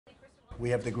We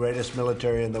have the greatest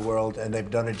military in the world, and they've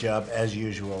done a job as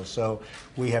usual. So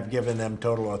we have given them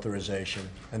total authorization,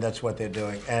 and that's what they're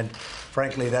doing. And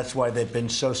frankly, that's why they've been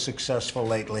so successful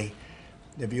lately.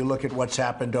 If you look at what's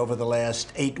happened over the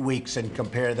last 8 weeks and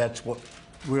compare that's what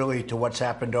really to what's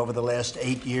happened over the last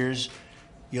 8 years,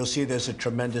 you'll see there's a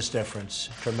tremendous difference,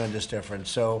 tremendous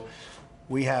difference. So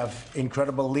we have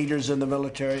incredible leaders in the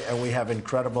military, and we have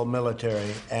incredible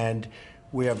military, and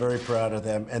we are very proud of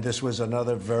them. And this was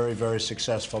another very, very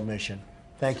successful mission.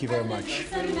 Thank you very much.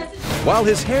 While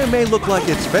his hair may look like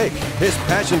it's fake, his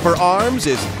passion for arms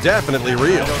is definitely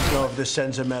real. I don't know if this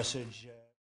sends a message.